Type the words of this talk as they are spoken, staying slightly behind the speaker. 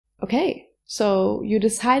Okay, so you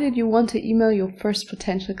decided you want to email your first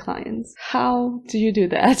potential clients. How do you do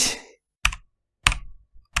that?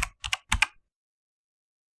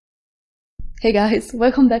 Hey guys,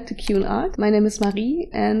 welcome back to Q+Art. My name is Marie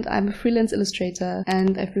and I'm a freelance illustrator,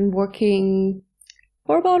 and I've been working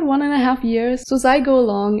for about 1.5 years. So as I go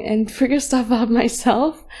along and figure stuff out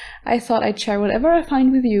myself, I thought I'd share whatever I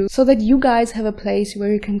find with you so that you guys have a place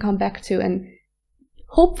where you can come back to and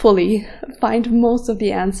hopefully find most of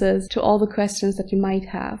the answers to all the questions that you might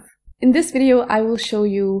have. In this video, I will show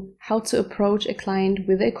you how to approach a client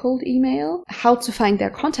with a cold email, how to find their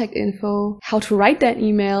contact info, how to write that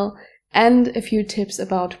email, and a few tips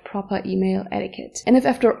about proper email etiquette. And if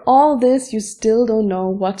after all this you still don't know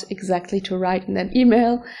what exactly to write in that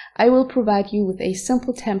email, I will provide you with a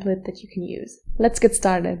simple template that you can use. Let's get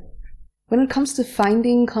started. When it comes to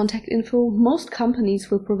finding contact info, most companies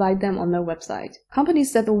will provide them on their website.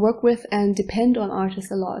 Companies that they work with and depend on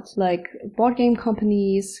artists a lot, like board game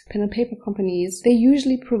companies, pen and paper companies, they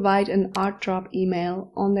usually provide an art drop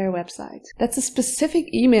email on their website. That's a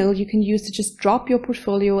specific email you can use to just drop your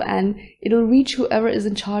portfolio and it'll reach whoever is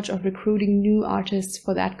in charge of recruiting new artists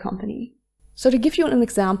for that company. So to give you an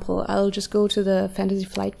example, I'll just go to the Fantasy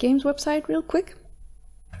Flight Games website real quick.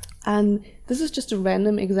 And this is just a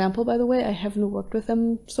random example, by the way. I haven't worked with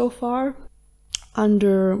them so far.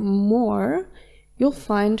 Under More, you'll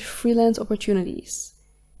find freelance opportunities.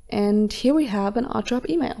 And here we have an art drop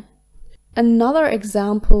email. Another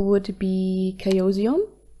example would be Chaosium.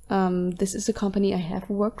 This is a company I have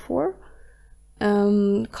worked for.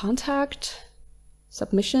 Contact,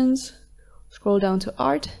 submissions, scroll down to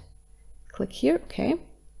art, click here, okay.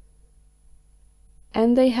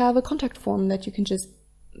 And they have a contact form that you can just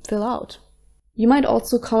fill out. You might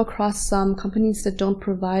also come across some companies that don't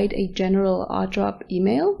provide a general art drop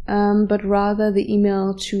email, but rather the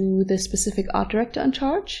email to the specific art director in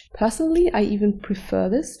charge. Personally, I even prefer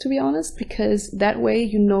this, to be honest, because that way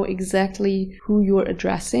you know exactly who you're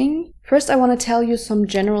addressing. First, I want to tell you some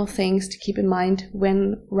general things to keep in mind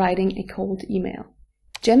when writing a cold email.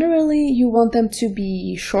 Generally, you want them to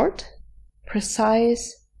be short,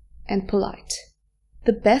 precise, and polite.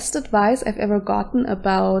 The best advice I've ever gotten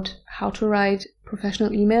about how to write professional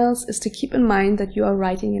emails is to keep in mind that you are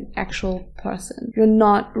writing an actual person. You're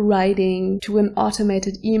not writing to an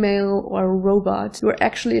automated email or a robot. You're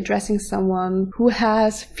actually addressing someone who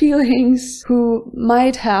has feelings, who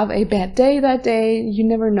might have a bad day that day. You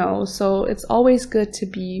never know. So it's always good to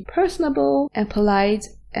be personable and polite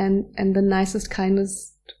and the nicest,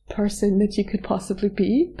 kindest person that you could possibly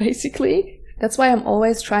be, basically. That's why I'm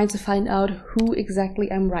always trying to find out who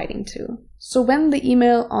exactly I'm writing to. So when the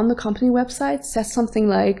email on the company website says something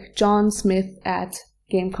like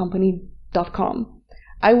johnsmith@gamecompany.com,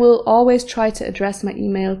 I will always try to address my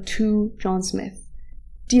email to John Smith.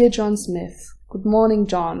 Dear John Smith, good morning,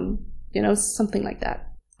 John. You know, something like that.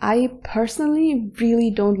 I personally really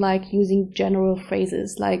don't like using general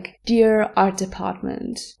phrases like dear art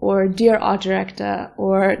department or dear art director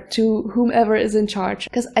or to whomever is in charge,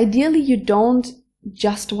 because ideally you don't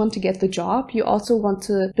just want to get the job, you also want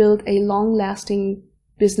to build a long-lasting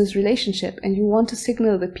business relationship, and you want to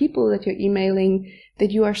signal the people that you're emailing that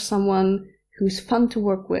you are someone who's fun to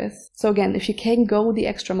work with. So again, if you can go the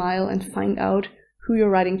extra mile and find out who you're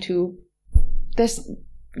writing to, there's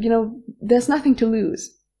nothing to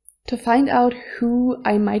lose. To find out who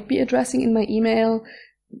I might be addressing in my email,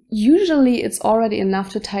 usually it's already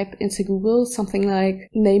enough to type into Google something like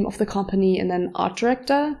name of the company and then art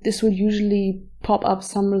director. This will usually pop up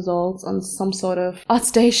some results on some sort of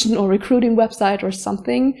ArtStation or recruiting website or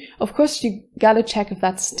something. Of course, you gotta check if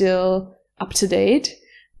that's still up to date,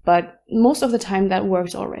 but most of the time that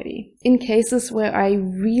works already. In cases where I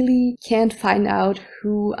really can't find out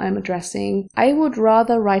who I'm addressing, I would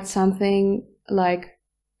rather write something like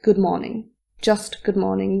good morning. Just good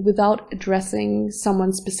morning, without addressing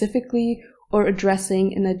someone specifically or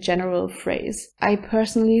addressing in a general phrase. I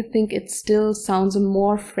personally think it still sounds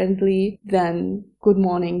more friendly than good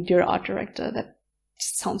morning, dear art director. That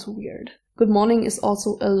just sounds weird. Good morning is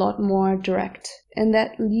also a lot more direct. And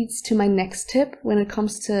that leads to my next tip when it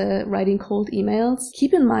comes to writing cold emails.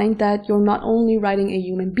 Keep in mind that you're not only writing a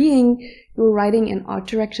human being, you're writing an art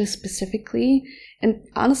director specifically. And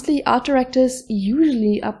honestly, art directors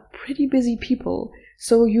usually are pretty busy people.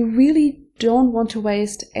 So you really don't want to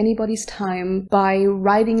waste anybody's time by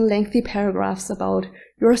writing lengthy paragraphs about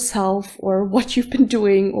yourself or what you've been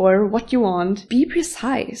doing or what you want. Be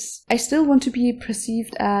precise. I still want to be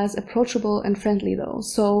perceived as approachable and friendly though.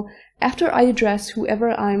 So after I address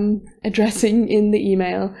whoever I'm addressing in the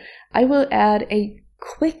email, I will add a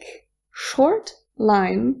quick, short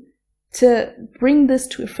line to bring this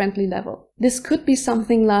to a friendly level. This could be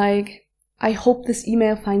something like, I hope this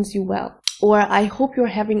email finds you well, or I hope you're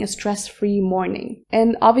having a stress-free morning.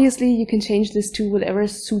 And obviously you can change this to whatever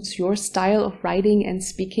suits your style of writing and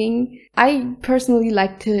speaking. I personally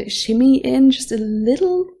like to shimmy in just a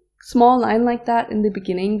little small line like that in the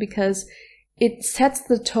beginning because it sets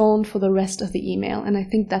the tone for the rest of the email, and I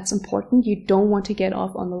think that's important. You don't want to get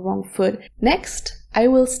off on the wrong foot. Next, I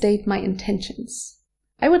will state my intentions.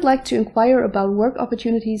 I would like to inquire about work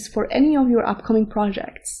opportunities for any of your upcoming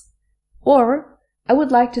projects. Or, I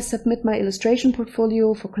would like to submit my illustration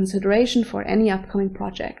portfolio for consideration for any upcoming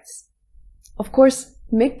projects. Of course,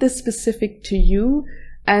 make this specific to you,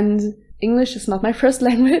 and English is not my first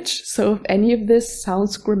language, so if any of this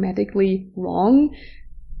sounds grammatically wrong,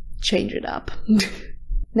 change it up.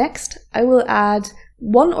 Next, I will add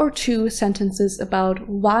 1 or 2 sentences about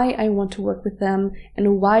why I want to work with them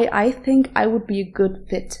and why I think I would be a good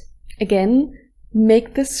fit. Again,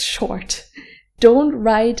 make this short. Don't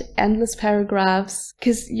write endless paragraphs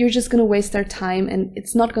because you're just going to waste their time and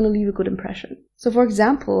it's not going to leave a good impression. So for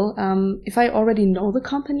example, if I already know the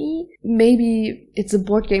company, maybe it's a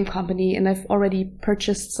board game company and I've already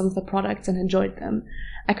purchased some of the products and enjoyed them,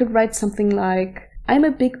 I could write something like, I'm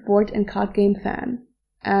a big board and card game fan,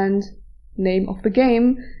 and name of the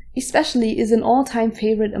game especially is an all-time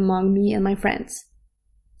favorite among me and my friends.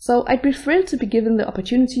 So I'd be thrilled to be given the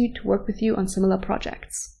opportunity to work with you on similar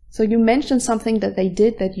projects. So you mention something that they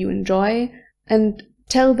did that you enjoy and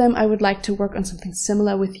tell them I would like to work on something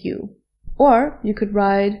similar with you. Or you could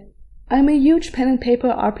write, I'm a huge pen and paper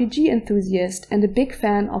RPG enthusiast and a big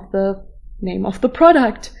fan of the name of the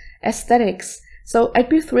product, aesthetics. So I'd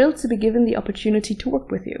be thrilled to be given the opportunity to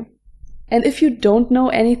work with you. And if you don't know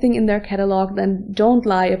anything in their catalog, then don't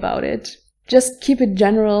lie about it. Just keep it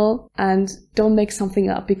general and don't make something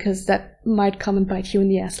up because that might come and bite you in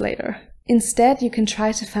the ass later. Instead, you can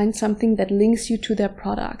try to find something that links you to their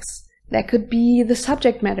products. That could be the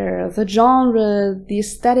subject matter, the genre, the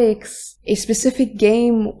aesthetics, a specific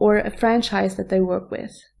game, or a franchise that they work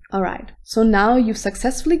with. Alright, so now you've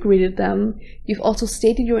successfully greeted them, you've also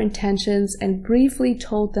stated your intentions and briefly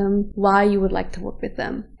told them why you would like to work with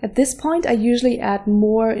them. At this point, I usually add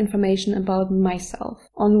more information about myself.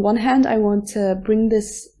 On one hand, I want to bring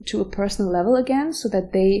this to a personal level again so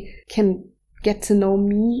that they can get to know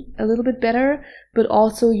me a little bit better, but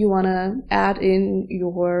also you want to add in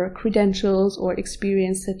your credentials or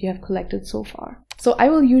experience that you have collected so far. So I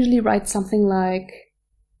will usually write something like,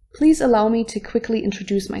 please allow me to quickly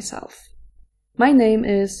introduce myself. My name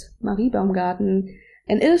is Marie Baumgarten,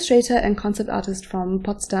 an illustrator and concept artist from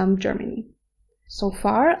Potsdam, Germany. So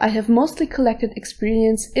far, I have mostly collected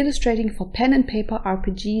experience illustrating for pen and paper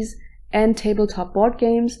RPGs and tabletop board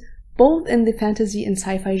games, both in the fantasy and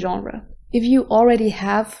sci-fi genre. If you already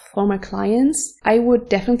have former clients, I would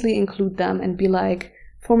definitely include them and be like,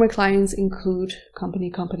 former clients include company,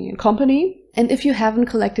 company, and company. And if you haven't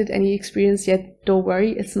collected any experience yet, don't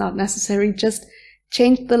worry, it's not necessary. Just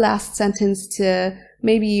change the last sentence to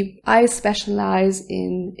maybe, I specialize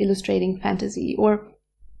in illustrating fantasy, or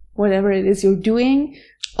whatever it is you're doing.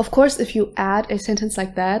 Of course, if you add a sentence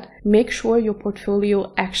like that, make sure your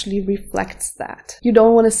portfolio actually reflects that. You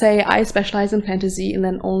don't want to say, I specialize in fantasy, and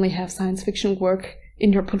then only have science fiction work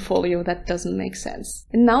in your portfolio. That doesn't make sense.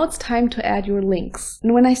 And now it's time to add your links.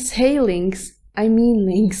 And when I say links, I mean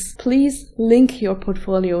links. Please link your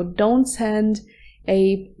portfolio. Don't send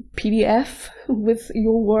a PDF with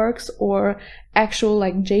your works or actual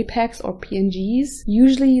like JPEGs or PNGs.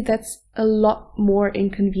 Usually that's a lot more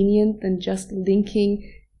inconvenient than just linking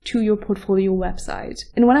to your portfolio website.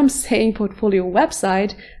 And when I'm saying portfolio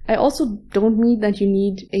website, I also don't mean that you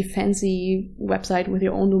need a fancy website with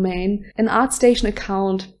your own domain. An ArtStation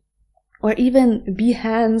account or even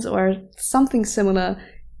Behance or something similar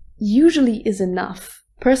usually is enough.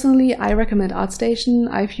 Personally, I recommend ArtStation.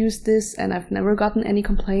 I've used this and I've never gotten any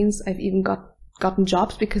complaints. I've even gotten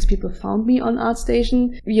jobs because people found me on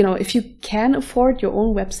ArtStation. You know, if you can afford your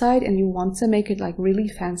own website and you want to make it like really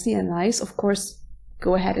fancy and nice, of course,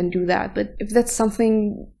 go ahead and do that. But if that's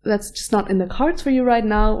something that's just not in the cards for you right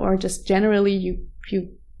now, or just generally you're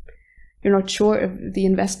not sure if the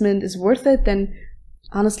investment is worth it, then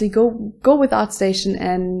honestly go with ArtStation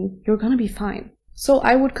and you're gonna be fine. So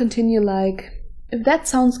I would continue like, if that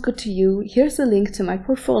sounds good to you, here's a link to my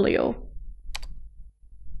portfolio.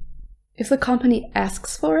 If the company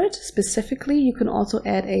asks for it specifically, you can also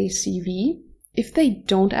add a CV. If they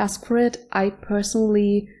don't ask for it, I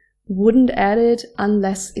personally wouldn't add it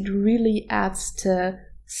unless it really adds to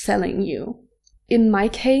selling you. In my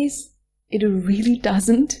case, it really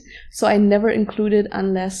doesn't. So I never include it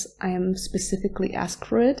unless I am specifically asked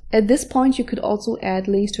for it. At this point, you could also add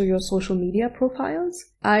links to your social media profiles.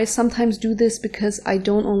 I sometimes do this because I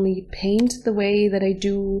don't only paint the way that I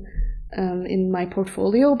do in my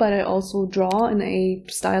portfolio, but I also draw in a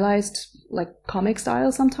stylized, like comic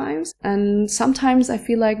style sometimes. And sometimes I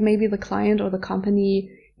feel like maybe the client or the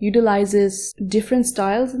company utilizes different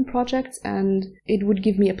styles in projects, and it would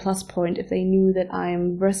give me a plus point if they knew that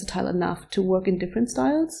I'm versatile enough to work in different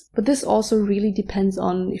styles. But this also really depends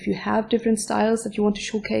on if you have different styles that you want to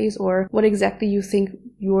showcase, or what exactly you think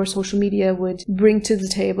your social media would bring to the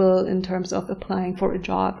table in terms of applying for a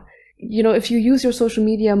job. You know, if you use your social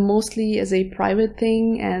media mostly as a private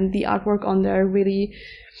thing and the artwork on there really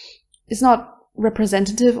is not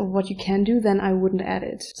representative of what you can do, then I wouldn't add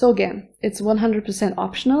it. So again, it's 100%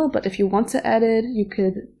 optional, but if you want to add it, you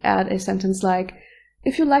could add a sentence like,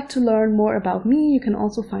 if you'd like to learn more about me, you can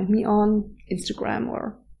also find me on Instagram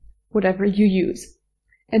or whatever you use.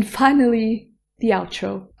 And finally, the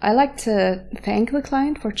outro. I like to thank the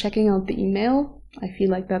client for checking out the email. I feel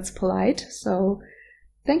like that's polite. So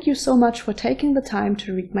thank you so much for taking the time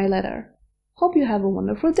to read my letter. Hope you have a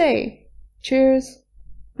wonderful day. Cheers,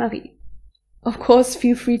 Marie. Of course,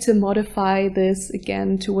 feel free to modify this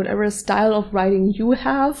again to whatever style of writing you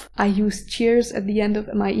have. I use cheers at the end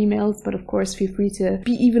of my emails, but of course feel free to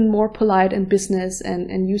be even more polite and business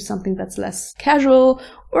and use something that's less casual,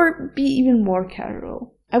 or be even more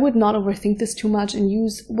casual. I would not overthink this too much and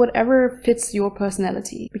use whatever fits your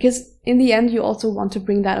personality, because in the end you also want to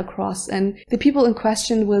bring that across, and the people in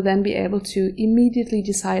question will then be able to immediately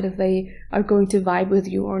decide if they are going to vibe with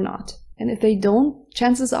you or not. And if they don't,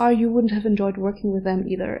 chances are you wouldn't have enjoyed working with them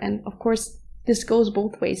either. And of course, this goes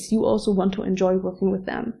both ways. You also want to enjoy working with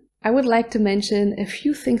them. I would like to mention a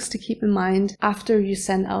few things to keep in mind after you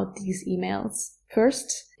send out these emails.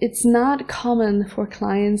 First, it's not common for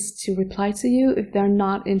clients to reply to you if they're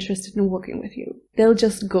not interested in working with you. They'll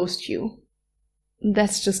just ghost you.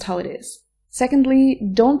 That's just how it is.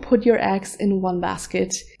 Secondly, don't put your eggs in one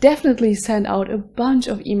basket. Definitely send out a bunch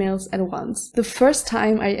of emails at once. The first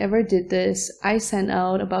time I ever did this, I sent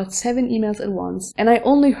out about 7 emails at once, and I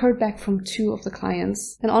only heard back from 2 of the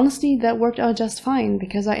clients. And honestly, that worked out just fine,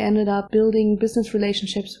 because I ended up building business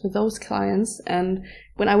relationships with those clients, and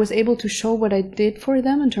when I was able to show what I did for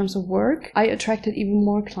them in terms of work, I attracted even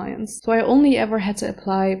more clients. So I only ever had to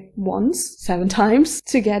apply once, 7 times,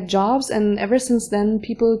 to get jobs, and ever since then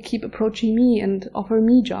people keep approaching me and offer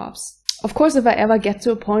me jobs. Of course, if I ever get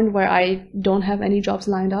to a point where I don't have any jobs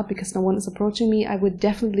lined up because no one is approaching me, I would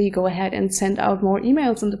definitely go ahead and send out more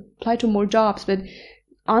emails and apply to more jobs. But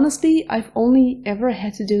honestly, I've only ever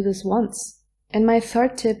had to do this once. And my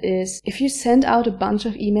third tip is, if you send out a bunch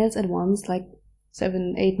of emails at once, like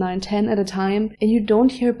 7, 8, 9, 10 at a time, and you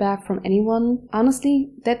don't hear back from anyone,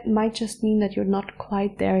 honestly, that might just mean that you're not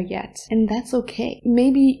quite there yet. And that's okay.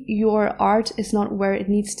 Maybe your art is not where it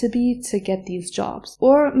needs to be to get these jobs.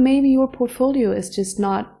 Or maybe your portfolio is just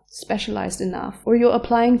not specialized enough, or you're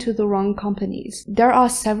applying to the wrong companies. There are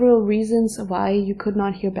several reasons why you could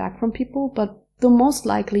not hear back from people, but the most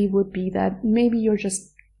likely would be that maybe you're just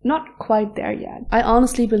not quite there yet. I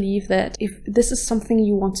honestly believe that if this is something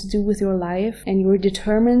you want to do with your life, and you're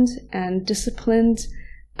determined and disciplined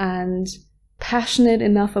and passionate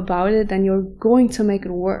enough about it, then you're going to make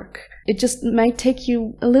it work. It just might take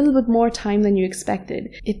you a little bit more time than you expected.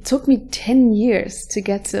 It took me 10 years to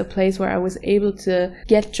get to a place where I was able to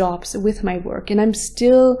get jobs with my work, and I'm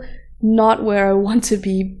still not where I want to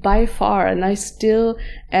be by far, and I still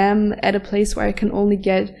am at a place where I can only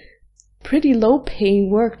get pretty low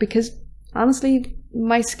paying work because honestly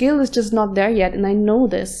my skill is just not there yet, and I know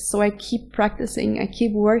this, so I keep practicing, I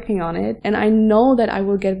keep working on it, and I know that I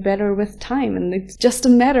will get better with time, and it's just a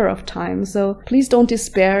matter of time. So please don't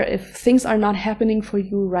despair if things are not happening for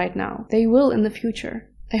you right now. They will in the future.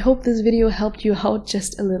 I hope this video helped you out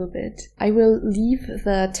just a little bit. I will leave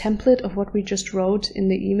the template of what we just wrote in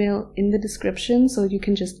the email in the description, so you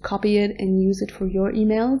can just copy it and use it for your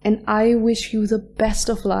email. And I wish you the best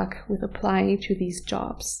of luck with applying to these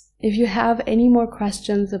jobs. If you have any more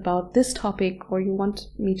questions about this topic, or you want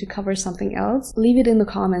me to cover something else, leave it in the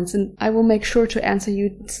comments and I will make sure to answer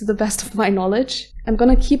you to the best of my knowledge. I'm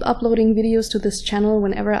gonna keep uploading videos to this channel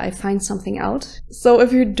whenever I find something out. So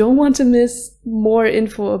if you don't want to miss more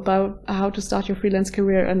info about how to start your freelance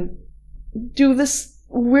career and do this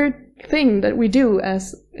weird thing that we do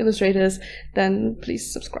as illustrators, then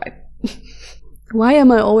please subscribe. Why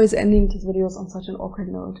am I always ending these videos on such an awkward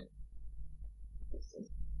note?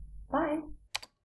 Bye!